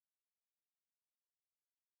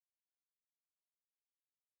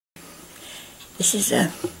This is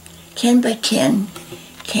a 10 by 10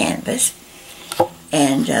 canvas,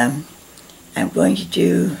 and I'm going to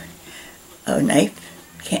do a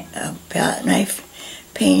palette knife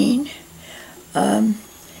painting.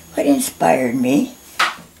 What inspired me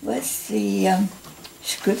was the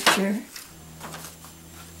scripture,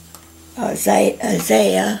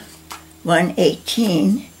 Isaiah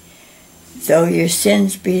 1:18. Though your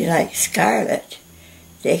sins be like scarlet,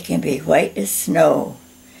 they can be white as snow.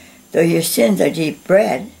 Though your sins are deep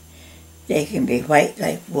red, they can be white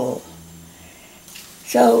like wool.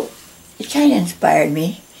 So it kind of inspired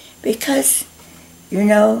me because, you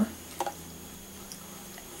know,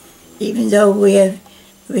 even though we have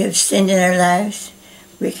sinned in our lives,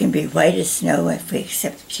 we can be white as snow if we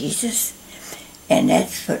accept Jesus, and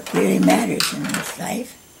that's what really matters in this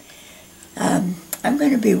life. I'm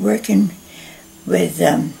going to be working with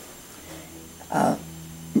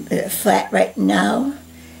flat right now.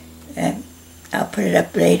 I'll put it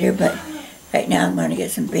up later, but right now I'm going to get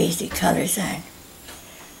some basic colors on.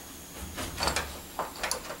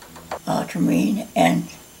 Ultramarine and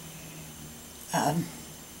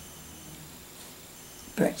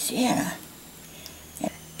burnt sienna.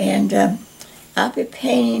 And I'll be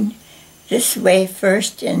painting this way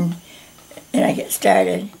first, and when I get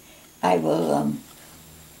started, I will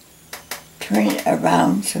turn it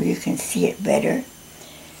around so you can see it better.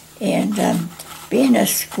 And being a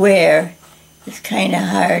square, it's kind of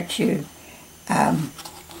hard to,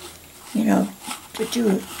 you know, to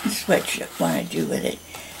do what you want to do with it.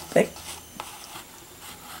 But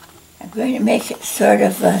I'm going to make it sort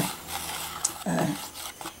of a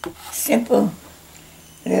simple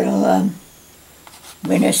little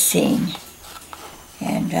winter scene.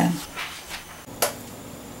 And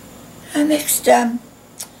I mixed the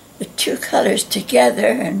two colors together,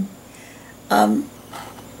 and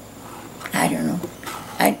I don't know.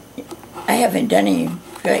 I haven't done any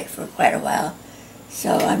acrylic for quite a while,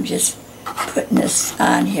 so I'm just putting this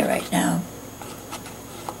on here right now.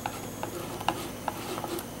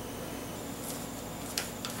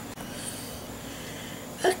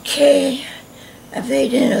 Okay, I've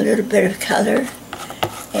laid in a little bit of color,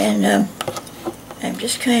 and I'm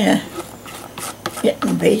just kind of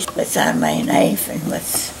getting base what's on my knife and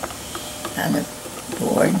what's on the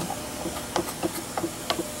board.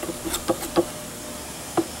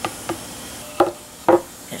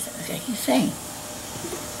 Doesn't look like anything,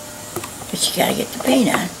 but you gotta get the paint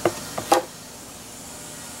on.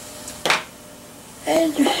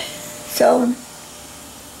 And so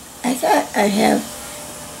I thought I'd have,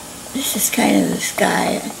 this is kind of the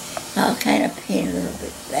sky. I'll kind of paint a little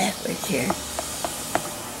bit backwards here.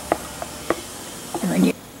 And when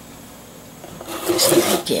you see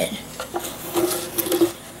what I did.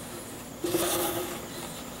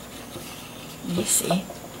 You see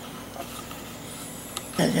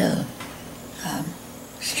a little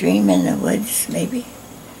stream in the woods, maybe.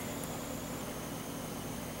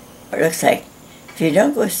 It looks like if you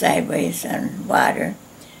don't go sideways on water,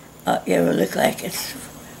 it will look like it's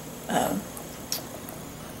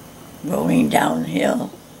rolling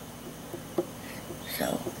downhill.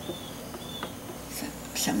 So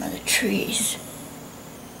some of the trees.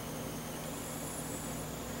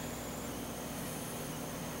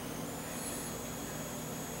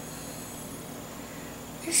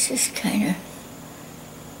 This is kind of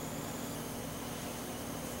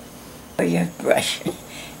where your brush.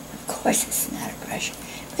 Of course, it's not a brush,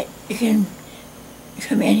 but you can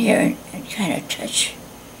come in here and kind of touch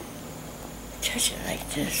it like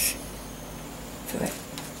this for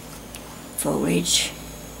foliage.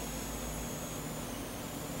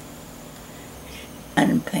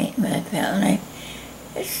 And paint with a palette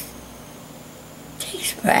knife. It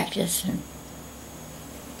takes practice. And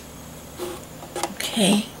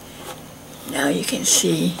okay, now you can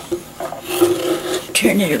see.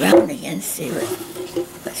 Turn it around again, see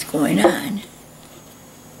what's going on.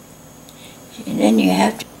 And then you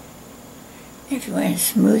have to, if you want to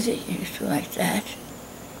smooth it, you just go like that.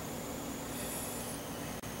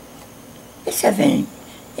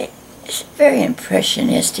 It's very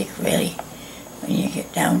impressionistic, really, when you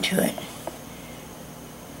get down to it.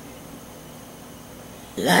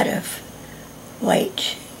 A lot of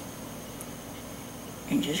white,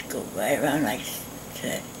 and just go right around like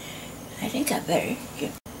that. I think I better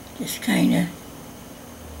just kind of,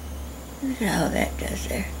 look at how that does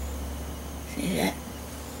there. See that?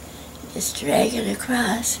 Just drag it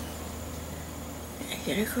across. Drag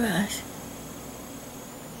it across.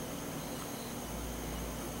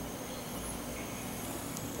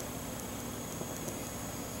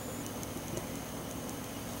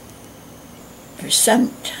 For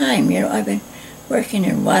some time, you know, I've been working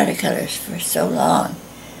in watercolors for so long,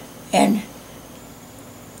 and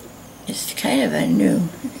it's kind of a new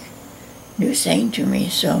thing to me,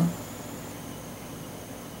 so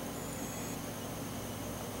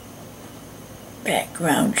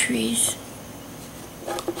background trees.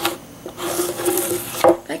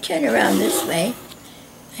 If I turn around this way,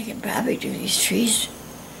 I can probably do these trees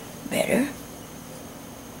better.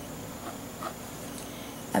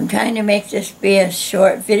 I'm trying to make this be a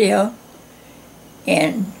short video,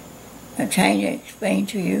 and I'm trying to explain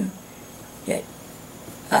to you that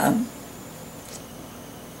a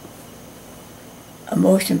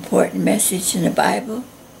most important message in the Bible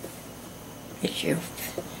is your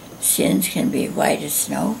sins can be white as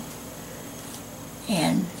snow,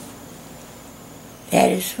 and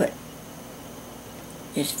that is what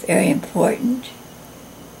is very important,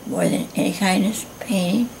 more than any kind of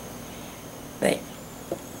painting. But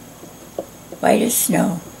white as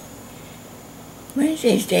snow. One of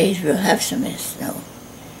these days we'll have some of the snow.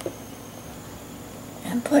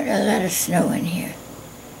 I'm putting a lot of snow in here.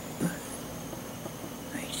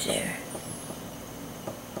 Right there.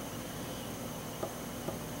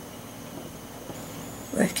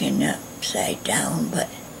 Working upside down, but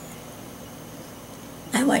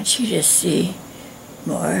I want you to see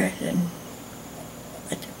more than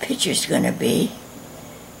what the picture's going to be.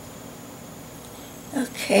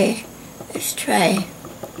 Okay, let's try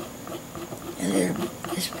a little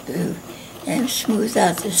this blue and smooth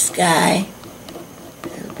out the sky a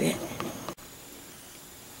little bit.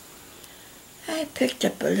 I picked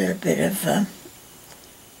up a little bit of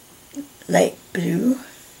light blue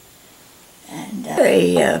and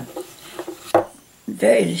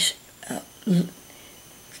very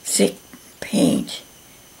thick paint,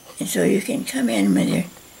 and so you can come in with your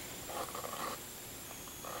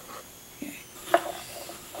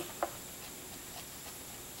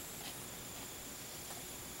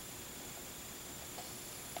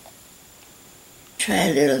try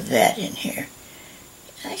a little of that in here.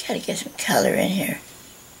 I gotta get some color in here.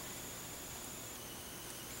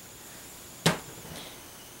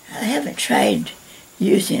 I haven't tried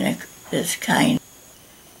using this kind.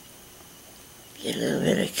 Get a little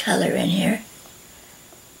bit of color in here.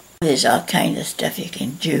 There's all kinds of stuff you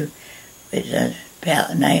can do with a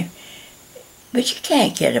palette knife, but you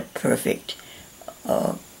can't get a perfect,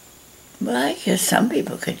 well, I guess some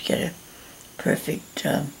people could get a perfect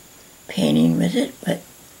painting with it, but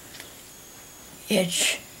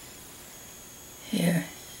it's here.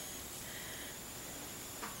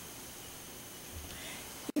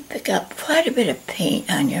 You pick up quite a bit of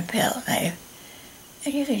paint on your palette knife,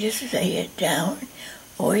 and you can just lay it down,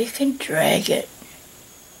 or you can drag it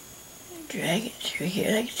through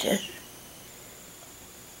here like this.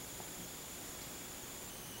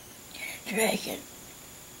 Drag it.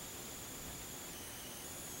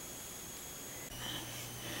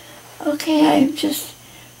 Okay, I just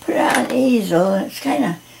put it on the easel, and it's kind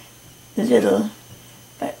of little,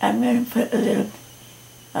 but I'm going to put a little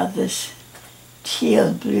of this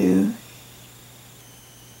teal blue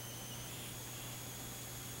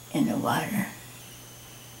in the water.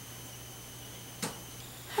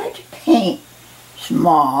 Hard to paint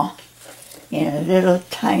small in a little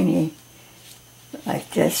tiny like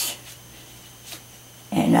this,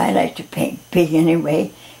 and I like to paint big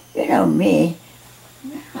anyway. You know me,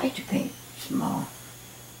 I like to paint small,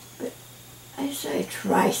 but I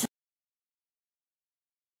try something.